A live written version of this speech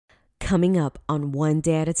Coming up on One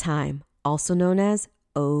Day at a Time, also known as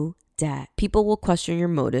ODAT. People will question your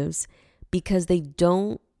motives because they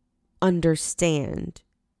don't understand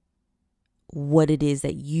what it is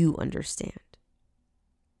that you understand.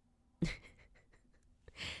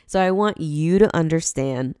 So I want you to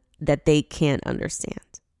understand that they can't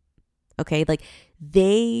understand. Okay? Like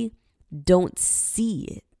they don't see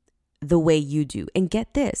it the way you do. And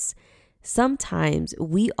get this, sometimes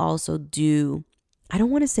we also do, I don't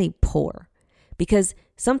want to say poor, because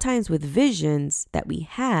sometimes with visions that we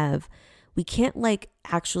have, we can't like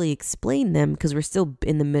actually explain them because we're still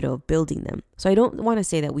in the middle of building them. So I don't want to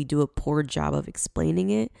say that we do a poor job of explaining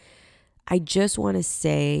it. I just want to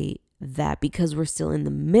say that because we're still in the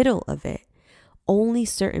middle of it, only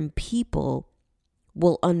certain people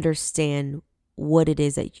will understand what it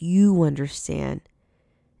is that you understand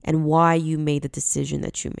and why you made the decision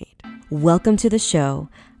that you made. Welcome to the show.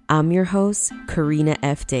 I'm your host, Karina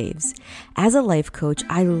F. Daves. As a life coach,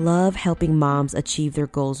 I love helping moms achieve their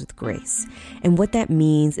goals with grace. And what that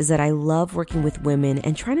means is that I love working with women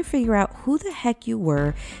and trying to figure out who the heck you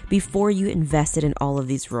were before you invested in all of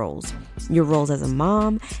these roles. Your roles as a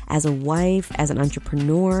mom, as a wife, as an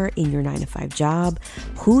entrepreneur, in your 9-to-5 job.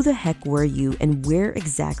 Who the heck were you and where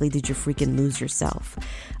exactly did you freaking lose yourself?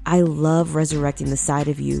 I love resurrecting the side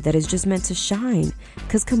of you that is just meant to shine.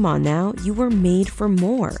 Because come on now, you were made for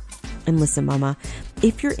more. And listen, mama,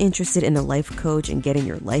 if you're interested in a life coach and getting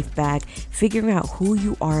your life back, figuring out who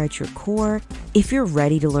you are at your core, if you're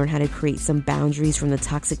ready to learn how to create some boundaries from the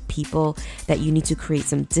toxic people that you need to create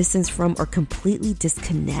some distance from or completely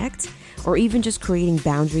disconnect, or even just creating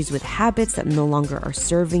boundaries with habits that no longer are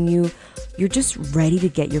serving you, you're just ready to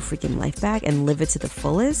get your freaking life back and live it to the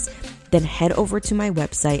fullest, then head over to my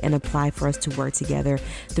website and apply for us to work together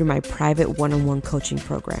through my private one-on-one coaching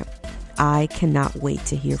program. I cannot wait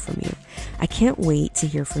to hear from you. I can't wait to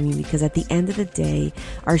hear from you because at the end of the day,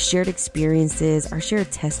 our shared experiences, our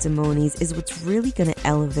shared testimonies is what's really going to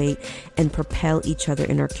elevate and propel each other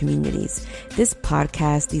in our communities. This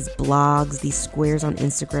podcast, these blogs, these squares on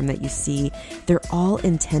Instagram that you see, they're all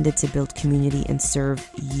intended to build community and serve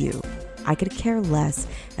you. I could care less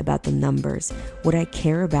about the numbers. What I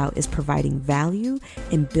care about is providing value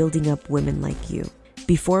and building up women like you.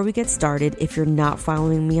 Before we get started, if you're not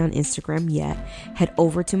following me on Instagram yet, head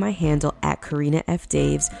over to my handle at Karina F.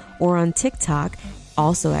 Daves or on TikTok,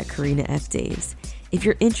 also at Karina F. Daves. If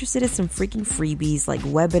you're interested in some freaking freebies like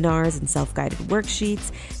webinars and self-guided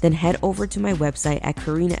worksheets, then head over to my website at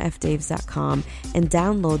karinafdaves.com and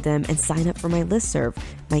download them and sign up for my listserv.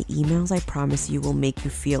 My emails, I promise you, will make you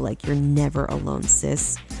feel like you're never alone,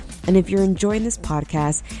 sis. And if you're enjoying this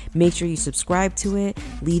podcast, make sure you subscribe to it,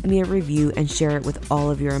 leave me a review, and share it with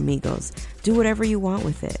all of your amigos. Do whatever you want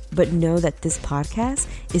with it, but know that this podcast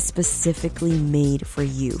is specifically made for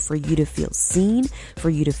you to feel seen,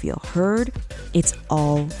 for you to feel heard. It's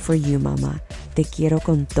all for you, mama. Te quiero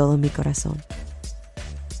con todo mi corazón.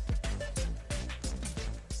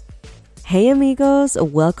 Hey amigos,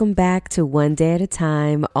 welcome back to One Day at a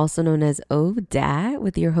Time, also known as ODAT,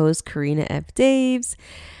 with your host Karina F. Daves.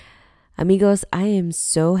 Amigos, I am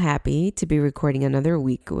so happy to be recording another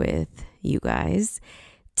week with you guys.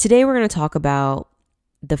 Today we're going to talk about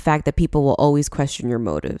the fact that people will always question your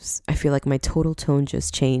motives. I feel like my total tone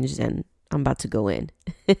just changed and I'm about to go in.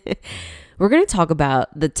 We're going to talk about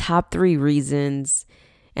the top 3 reasons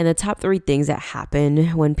and the top 3 things that happen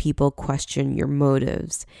when people question your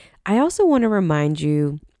motives. I also want to remind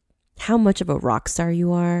you how much of a rock star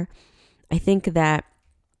you are. I think that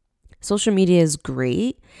social media is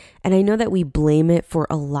great, and I know that we blame it for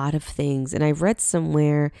a lot of things. And I read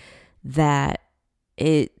somewhere that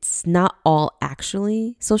it's not all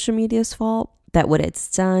actually social media's fault, that what it's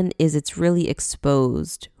done is it's really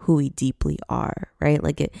exposed who we deeply are, right?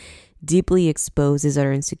 Like it deeply exposes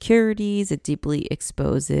our insecurities. It deeply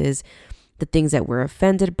exposes the things that we're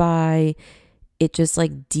offended by. It just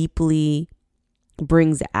like deeply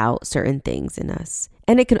brings out certain things in us.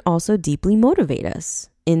 And it can also deeply motivate us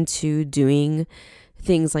into doing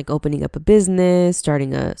things like opening up a business,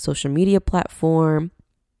 starting a social media platform,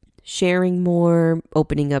 sharing more,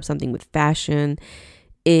 opening up something with fashion.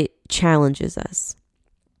 It challenges us.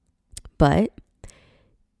 But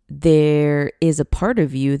there is a part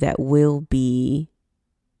of you that will be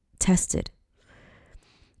tested.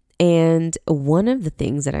 And one of the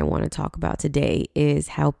things that I want to talk about today is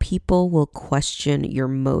how people will question your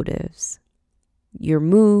motives, your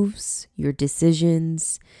moves, your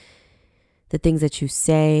decisions, the things that you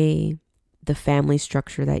say, the family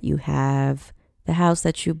structure that you have, the house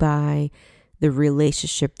that you buy, the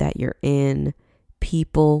relationship that you're in.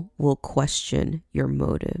 People will question your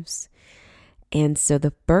motives. And so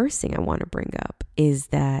the first thing I want to bring up is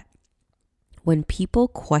that when people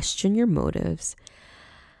question your motives,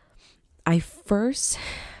 I first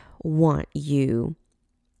want you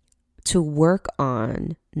to work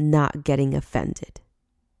on not getting offended.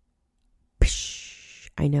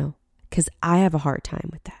 I know, because I have a hard time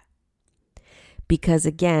with that. Because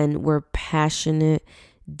again, we're passionate,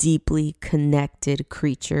 deeply connected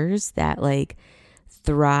creatures that like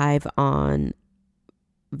thrive on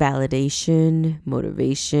validation,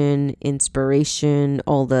 motivation, inspiration,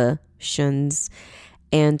 all the shuns.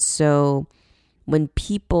 And so when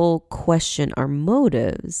people question our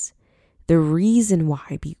motives, the reason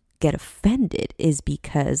why we get offended is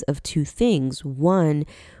because of two things. One,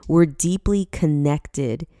 we're deeply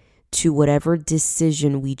connected to whatever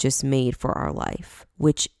decision we just made for our life,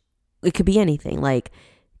 which it could be anything, like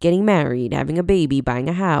getting married, having a baby, buying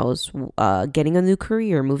a house, getting a new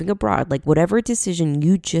career, moving abroad, like whatever decision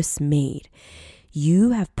you just made,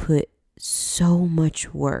 you have put so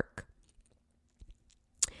much work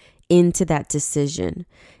into that decision.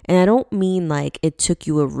 And I don't mean like it took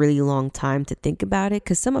you a really long time to think about it,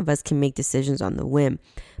 because some of us can make decisions on the whim.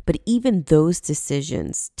 But even those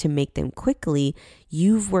decisions, to make them quickly,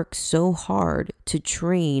 you've worked so hard to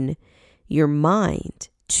train your mind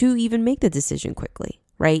to even make the decision quickly,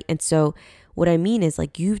 right? And so what I mean is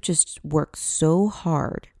like you've just worked so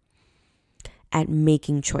hard at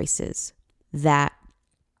making choices that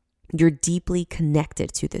you're deeply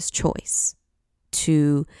connected to this choice,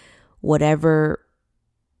 to whatever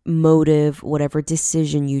motive, whatever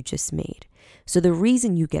decision you just made. So the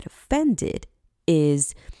reason you get offended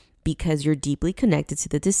is because you're deeply connected to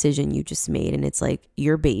the decision you just made, and it's like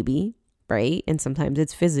your baby, right? And sometimes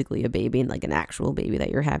it's physically a baby and like an actual baby that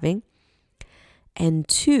you're having. And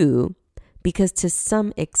two, because to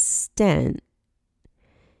some extent,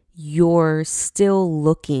 you're still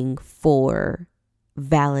looking for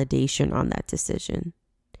validation on that decision.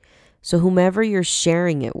 So whomever you're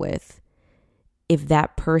sharing it with, if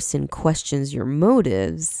that person questions your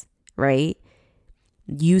motives, right,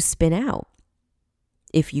 you spin out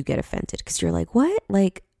if you get offended, because you're like, what?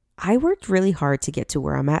 Like, I worked really hard to get to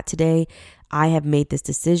where I'm at today. I have made this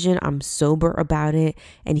decision. I'm sober about it.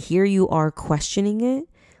 And here you are questioning it.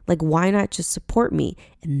 Like, why not just support me?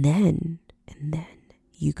 And then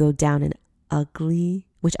you go down an ugly,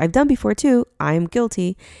 which I've done before too, I'm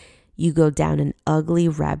guilty. You go down an ugly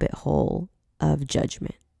rabbit hole of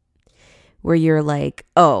judgment where you're like,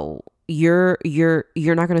 oh, you're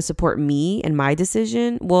not going to support me and my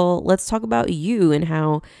decision. Well, let's talk about you and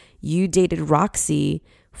how you dated Roxy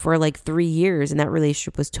for like 3 years and that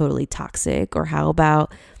relationship was totally toxic. Or how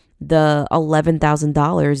about the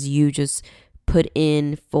 $11,000 you just put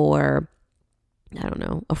in for, I don't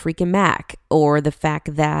know, a freaking Mac, or the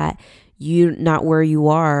fact that you're not where you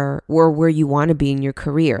are or where you want to be in your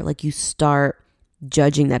career. Like you start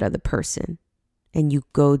judging that other person and you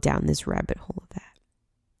go down this rabbit hole of that.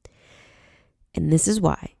 And this is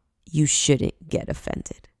why you shouldn't get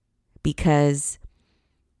offended, because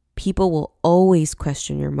people will always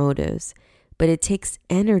question your motives, but it takes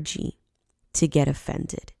energy to get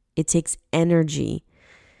offended. It takes energy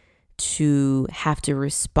to have to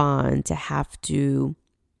respond, to have to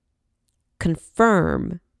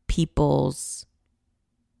confirm people's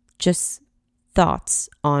just thoughts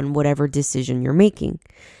on whatever decision you're making.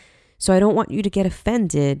 So I don't want you to get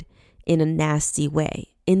offended in a nasty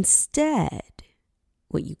way. Instead,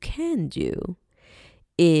 what you can do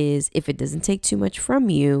is, if it doesn't take too much from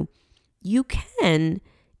you, you can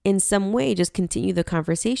in some way just continue the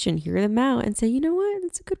conversation, hear them out and say, you know what,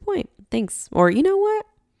 that's a good point. Thanks. Or, you know what?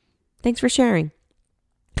 Thanks for sharing.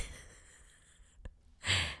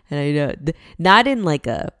 And I know, not in like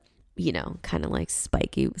a, you know, kind of like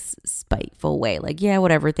spiteful way. Like, yeah,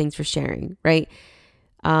 whatever. Thanks for sharing. Right.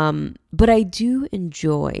 But I do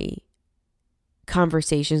enjoy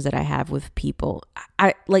conversations that I have with people.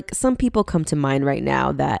 I like, some people come to mind right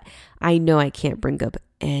now that I know I can't bring up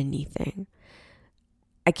anything.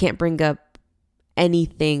 I can't bring up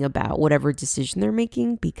anything about whatever decision they're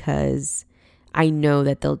making, because I know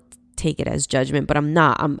that they'll take it as judgment, but I'm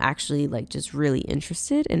not. I'm actually like just really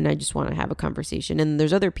interested, and I just want to have a conversation. And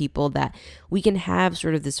there's other people that we can have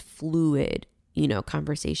sort of this fluid, you know,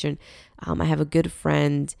 conversation. I have a good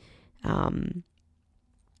friend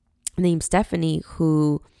named Stephanie,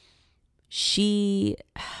 who she's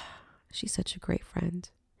such a great friend.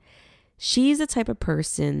 She's the type of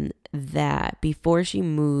person that before she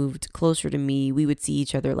moved closer to me, we would see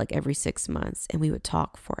each other like every 6 months, and we would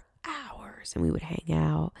talk for hours, and we would hang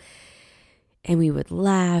out, and we would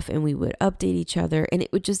laugh, and we would update each other. And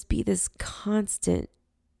it would just be this constant,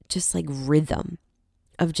 just like rhythm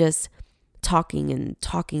of just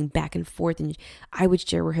talking back and forth, and I would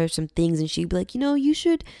share with her some things, and she'd be like, you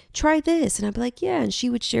should try this, and I'd be like, yeah, and she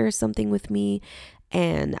would share something with me,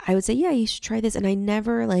 and I would say, yeah, you should try this, and I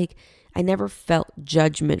never felt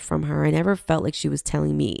judgment from her. I never felt like she was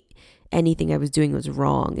telling me anything I was doing was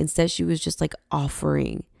wrong. Instead, she was just like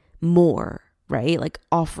offering more, right? Like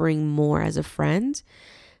offering more as a friend.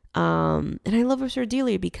 And I love her so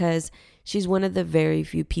dearly because she's one of the very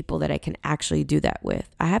few people that I can actually do that with.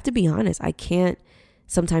 I have to be honest, I can't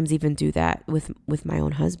sometimes even do that with my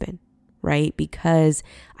own husband, right? Because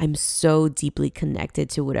I'm so deeply connected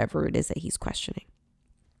to whatever it is that he's questioning.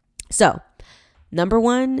 So, number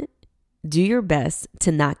one, do your best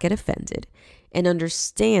to not get offended and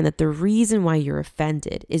understand that the reason why you're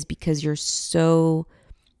offended is because you're so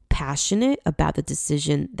passionate about the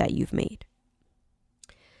decision that you've made.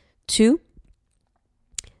 2,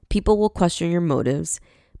 people will question your motives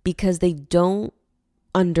because they don't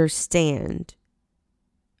understand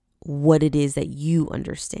what it is that you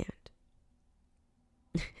understand.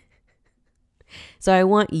 So I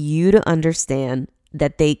want you to understand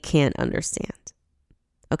that they can't understand.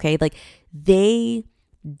 Okay? Like they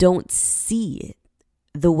don't see it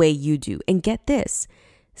the way you do. And get this,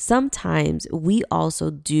 sometimes we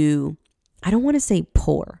also do, I don't want to say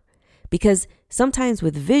poor, because sometimes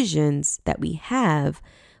with visions that we have,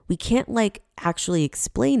 we can't like actually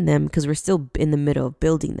explain them because we're still in the middle of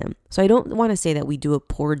building them. So I don't want to say that we do a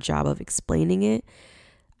poor job of explaining it.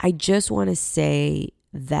 I just want to say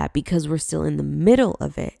that because we're still in the middle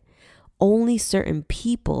of it, only certain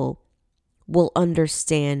people will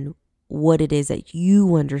understand what it is that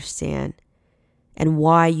you understand and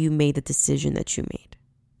why you made the decision that you made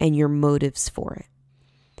and your motives for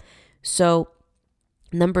it. So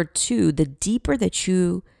number 2, the deeper that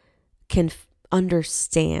you can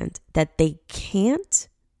understand that they can't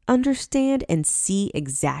understand and see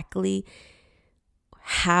exactly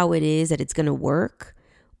how it is that it's going to work,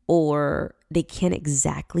 or they can't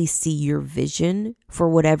exactly see your vision for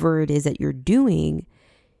whatever it is that you're doing,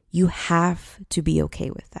 you have to be okay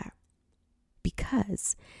with that.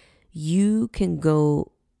 Because you can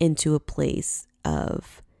go into a place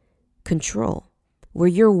of control where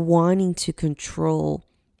you're wanting to control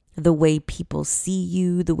the way people see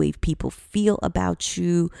you, the way people feel about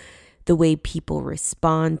you, the way people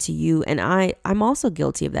respond to you. And I'm also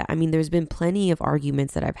guilty of that. I mean, there's been plenty of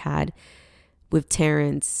arguments that I've had with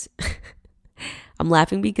Terrence. I'm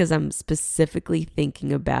laughing because I'm specifically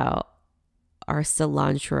thinking about our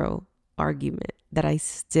cilantro argument that I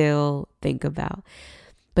still think about.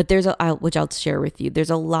 But which I'll share with you. There's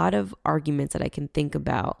a lot of arguments that I can think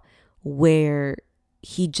about where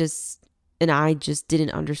I just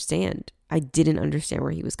didn't understand. I didn't understand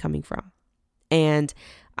where he was coming from. And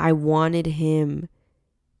I wanted him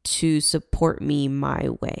to support me my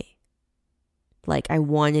way. Like I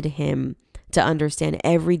wanted him to understand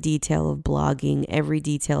every detail of blogging, every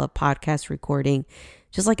detail of podcast recording,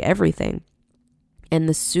 just like everything. And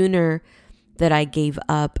the sooner that I gave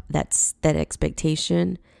up that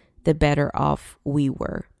expectation, the better off we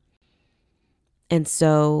were. And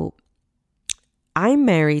so I'm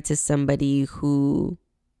married to somebody who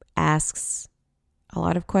asks a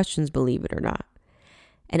lot of questions, believe it or not.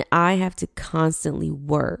 And I have to constantly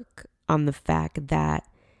work on the fact that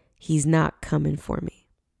he's not coming for me.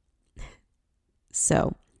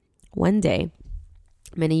 So one day,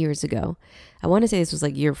 many years ago, I want to say this was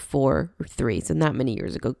like year 4 or 3, so not many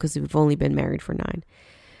years ago because we've only been married for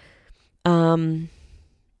 9.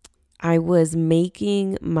 I was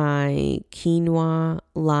making my quinoa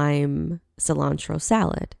lime cilantro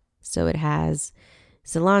salad. So it has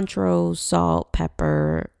cilantro, salt,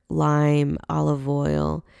 pepper, lime, olive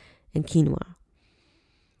oil, and quinoa.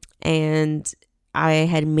 And I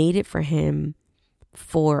had made it for him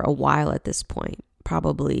for a while at this point,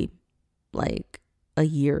 probably like a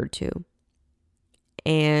year or 2.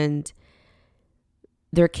 And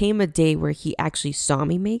there came a day where he actually saw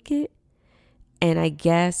me make it. And I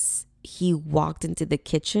guess he walked into the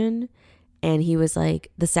kitchen and he was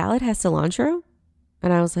like, "The salad has cilantro?"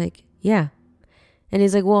 And I was like, "Yeah." And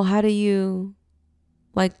he's like, "Well, how do you,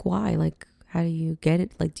 like, why? Like, how do you get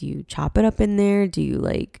it? Like, do you chop it up in there? Do you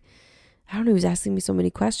like, I don't know." He was asking me so many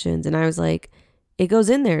questions. And I was like, "It goes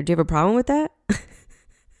in there. Do you have a problem with that?"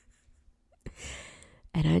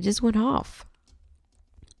 And I just went off.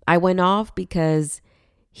 I went off because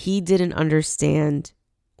he didn't understand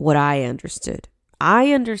what I understood.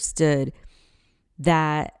 I understood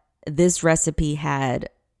that this recipe had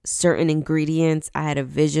certain ingredients. I had a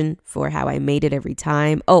vision for how I made it every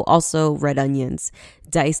time. Oh, also red onions,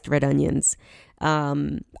 diced red onions.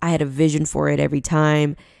 I had a vision for it every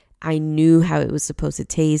time. I knew how it was supposed to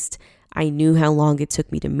taste. I knew how long it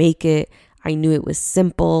took me to make it. I knew it was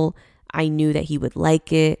simple. I knew that he would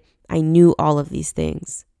like it. I knew all of these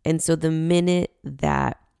things. And so the minute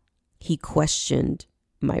that he questioned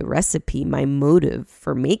my recipe, my motive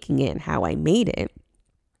for making it and how I made it,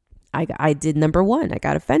 I did number one. I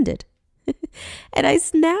got offended and I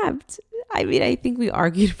snapped. I mean, I think we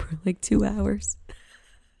argued for like 2 hours.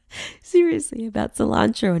 Seriously, about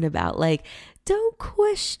cilantro and about like, don't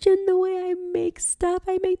question the way I make stuff.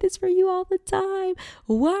 I make this for you all the time.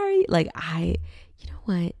 Why are you like, you know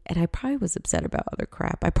what? And I probably was upset about other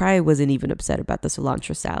crap. I probably wasn't even upset about the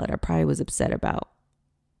cilantro salad. I probably was upset about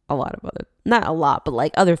a lot of other, not a lot, but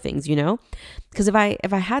like other things, you know? Because if I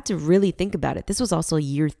had to really think about it, this was also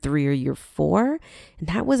year 3 or year 4. And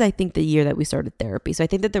that was, I think, the year that we started therapy. So I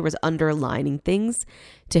think that there was underlining things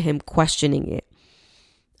to him questioning it.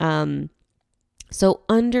 So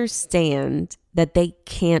understand that they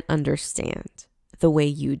can't understand the way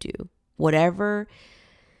you do. Whatever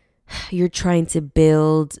you're trying to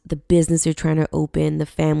build, the business you're trying to open, the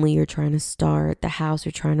family you're trying to start, the house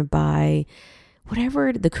you're trying to buy,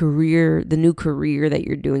 whatever the new career that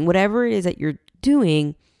you're doing, whatever it is that you're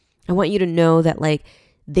doing, I want you to know that like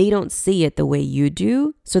they don't see it the way you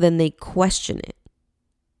do. So then they question it.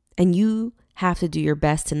 And you have to do your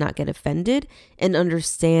best to not get offended and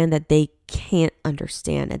understand that they can't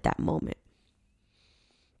understand at that moment.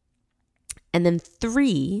 And then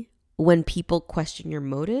 3, when people question your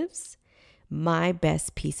motives, my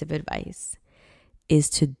best piece of advice is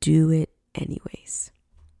to do it anyways.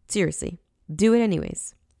 Seriously, do it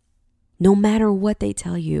anyways. No matter what they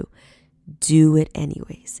tell you, do it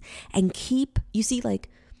anyways. And you see, like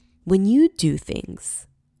when you do things,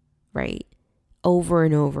 right, over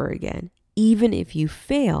and over again, even if you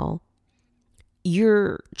fail,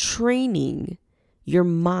 you're training your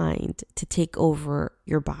mind to take over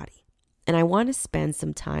your body. And I want to spend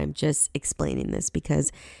some time just explaining this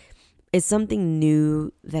because it's something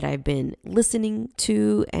new that I've been listening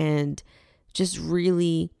to and just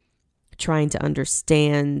really trying to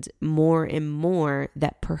understand more and more,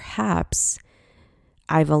 that perhaps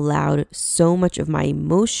I've allowed so much of my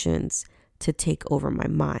emotions to take over my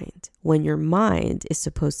mind when your mind is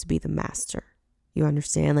supposed to be the master. You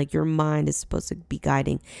understand? Like your mind is supposed to be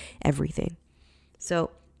guiding everything.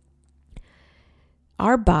 So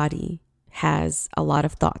our body has a lot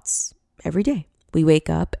of thoughts every day. We wake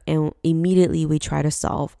up and immediately we try to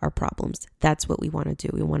solve our problems. That's what we want to do.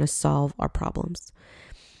 We want to solve our problems.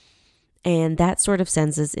 And that sort of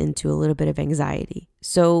sends us into a little bit of anxiety.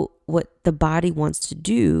 So what the body wants to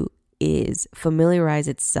do is familiarize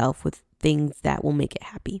itself with things that will make it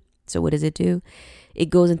happy. So what does it do?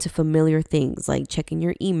 It goes into familiar things like checking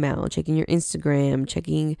your email, checking your Instagram,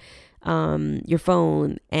 checking your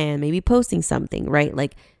phone, and maybe posting something, right?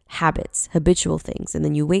 Like habits, habitual things. And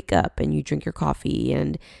then you wake up and you drink your coffee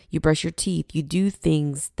and you brush your teeth. You do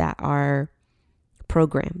things that are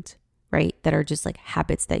programmed, right? That are just like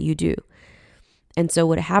habits that you do. And so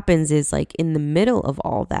what happens is like in the middle of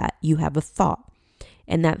all that, you have a thought.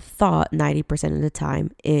 And that thought 90% of the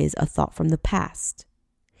time is a thought from the past.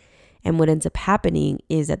 And what ends up happening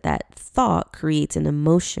is that thought creates an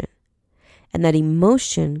emotion. And that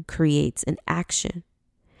emotion creates an action.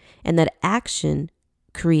 And that action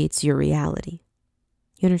creates your reality.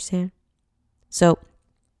 You understand? So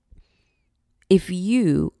if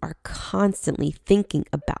you are constantly thinking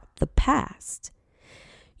about the past,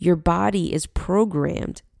 your body is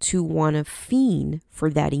programmed to want to fiend for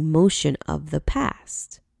that emotion of the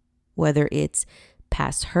past, whether it's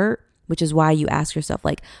past hurt, which is why you ask yourself,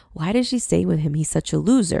 like, why did she stay with him? He's such a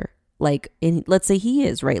loser. Like, let's say he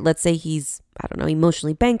is, right? Let's say he's, I don't know,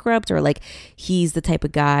 emotionally bankrupt, or like he's the type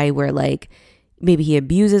of guy where like maybe he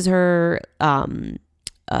abuses her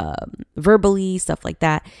verbally, stuff like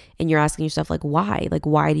that. And you're asking yourself, like, why? Like,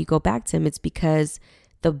 why do you go back to him? It's because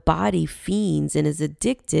the body fiends and is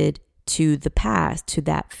addicted to the past, to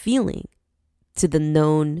that feeling, to the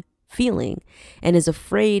known feeling, and is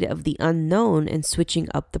afraid of the unknown and switching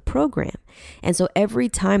up the program. And so every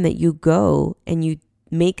time that you go and you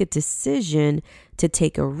make a decision to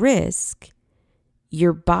take a risk,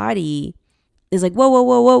 your body is like, whoa, whoa,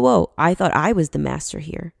 whoa, whoa, whoa. I thought I was the master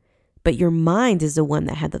here. But your mind is the one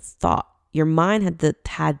that had the thought. Your mind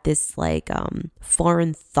had this like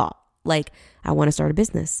foreign thought. Like, I want to start a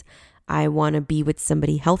business. I want to be with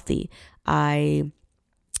somebody healthy. I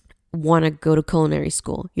want to go to culinary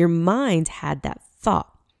school. Your mind had that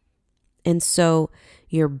thought. And so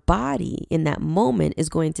your body in that moment is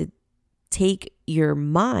going to take your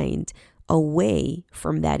mind away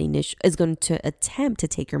from that is going to attempt to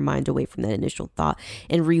take your mind away from that initial thought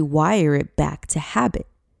and rewire it back to habit,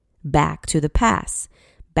 back to the past,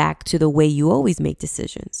 back to the way you always make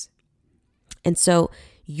decisions. And so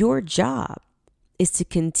your job is to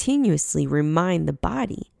continuously remind the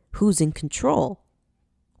body who's in control,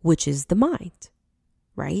 which is the mind,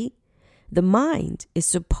 right? The mind is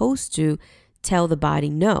supposed to tell the body,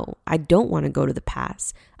 no, I don't want to go to the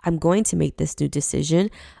past. I'm going to make this new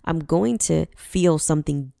decision. I'm going to feel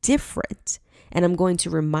something different. And I'm going to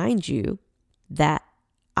remind you that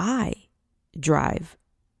I drive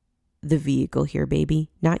the vehicle here, baby,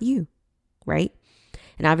 not you, right?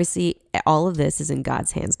 And obviously all of this is in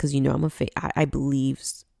God's hands because, I believe,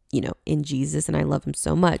 in Jesus and I love him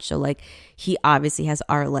so much. So like he obviously has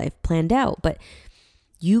our life planned out, but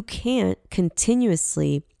you can't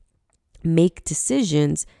continuously make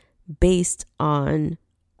decisions based on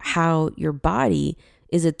how your body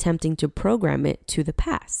is attempting to program it to the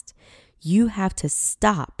past. You have to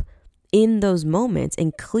stop in those moments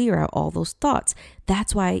and clear out all those thoughts.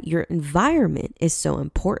 That's why your environment is so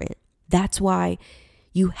important. That's why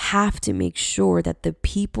you have to make sure that the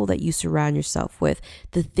people that you surround yourself with,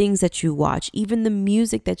 the things that you watch, even the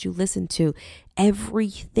music that you listen to,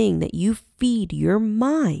 everything that you feed your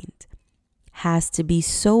mind has to be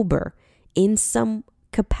sober in some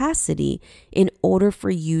capacity in order for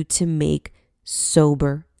you to make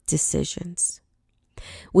sober decisions.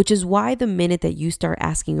 Which is why the minute that you start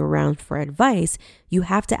asking around for advice, you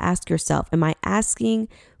have to ask yourself, am I asking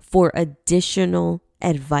for additional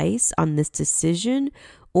advice on this decision,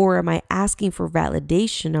 or am I asking for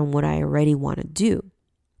validation on what I already want to do?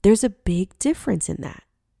 There's a big difference in that.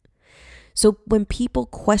 So when people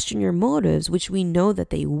question your motives, which we know that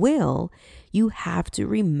they will, you have to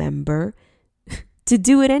remember to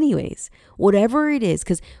do it anyways. Whatever it is,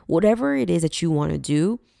 because whatever it is that you want to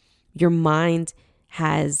do, your mind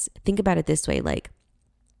think about it this way, like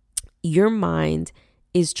your mind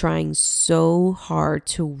is trying so hard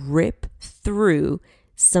to rip through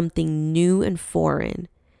something new and foreign,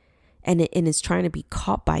 and it's trying to be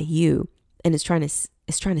caught by you, and it's trying to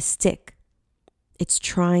stick. It's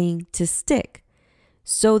trying to stick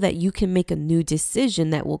so that you can make a new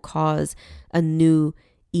decision that will cause a new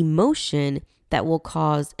emotion, that will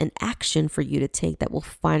cause an action for you to take that will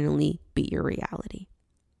finally be your reality.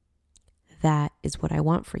 That is what I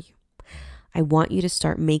want for you. I want you to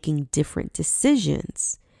start making different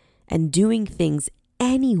decisions and doing things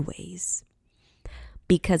anyways.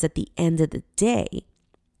 Because at the end of the day,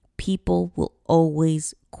 people will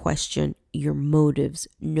always question your motives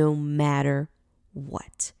no matter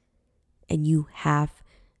what. And you have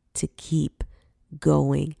to keep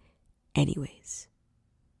going anyways.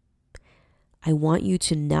 I want you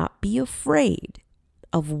to not be afraid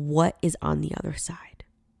of what is on the other side.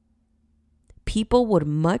 People would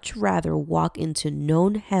much rather walk into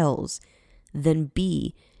known hells than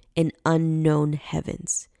be in unknown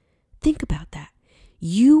heavens. Think about that.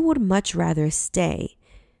 You would much rather stay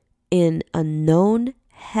in a known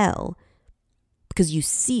hell because you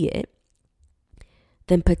see it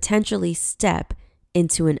than potentially step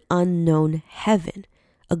into an unknown heaven,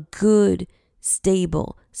 a good,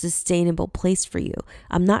 stable, sustainable place for you.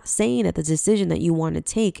 I'm not saying that the decision that you want to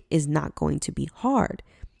take is not going to be hard.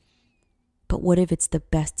 But what if it's the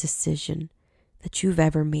best decision that you've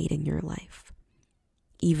ever made in your life?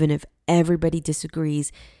 Even if everybody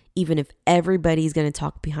disagrees, even if everybody's going to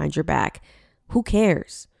talk behind your back, who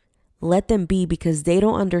cares? Let them be, because they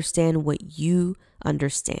don't understand what you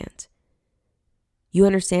understand. You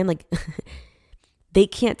understand? Like, they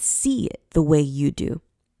can't see it the way you do.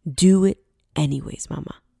 Do it anyways,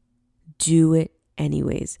 mama. Do it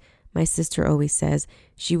anyways. My sister always says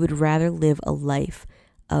she would rather live a life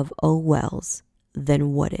of oh wells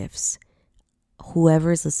than what ifs.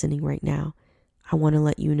 Whoever is listening right now, I want to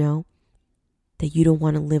let you know that you don't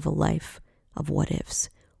want to live a life of what ifs,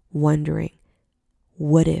 wondering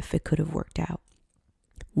what if it could have worked out,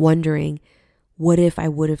 wondering what if I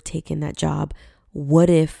would have taken that job, what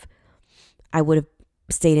if I would have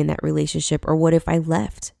stayed in that relationship, or what if I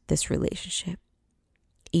left this relationship.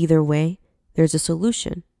 Either way, there's a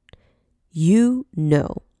solution. You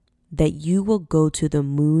know that you will go to the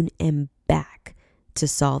moon and back to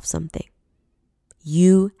solve something.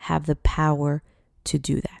 You have the power to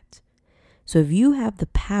do that. So if you have the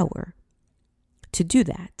power to do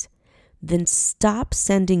that, then stop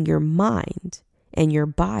sending your mind and your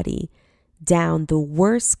body down the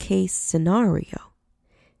worst case scenario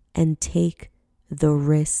and take the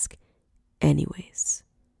risk anyways.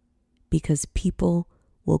 Because people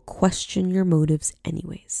will question your motives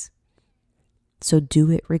anyways. So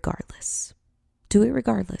do it regardless. Do it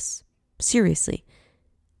regardless. Seriously,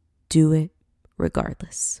 do it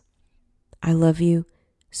regardless. I love you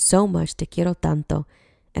so much. Te quiero tanto.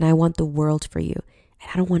 And I want the world for you. And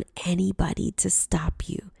I don't want anybody to stop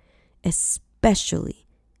you, especially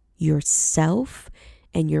yourself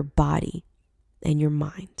and your body and your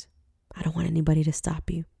mind. I don't want anybody to stop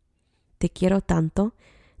you. Te quiero tanto.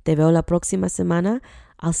 Te veo la próxima semana.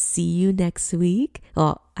 I'll see you next week.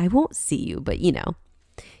 Well, I won't see you, but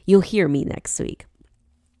you'll hear me next week.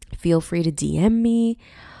 Feel free to DM me.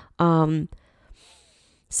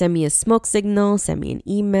 Send me a smoke signal. Send me an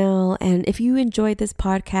email. And if you enjoyed this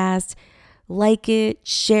podcast, like it,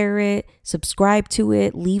 share it, subscribe to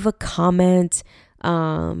it, leave a comment,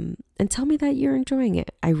 and tell me that you're enjoying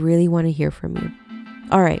it. I really want to hear from you.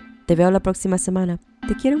 All right. Te veo la próxima semana.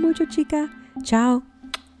 Te quiero mucho, chica. Ciao.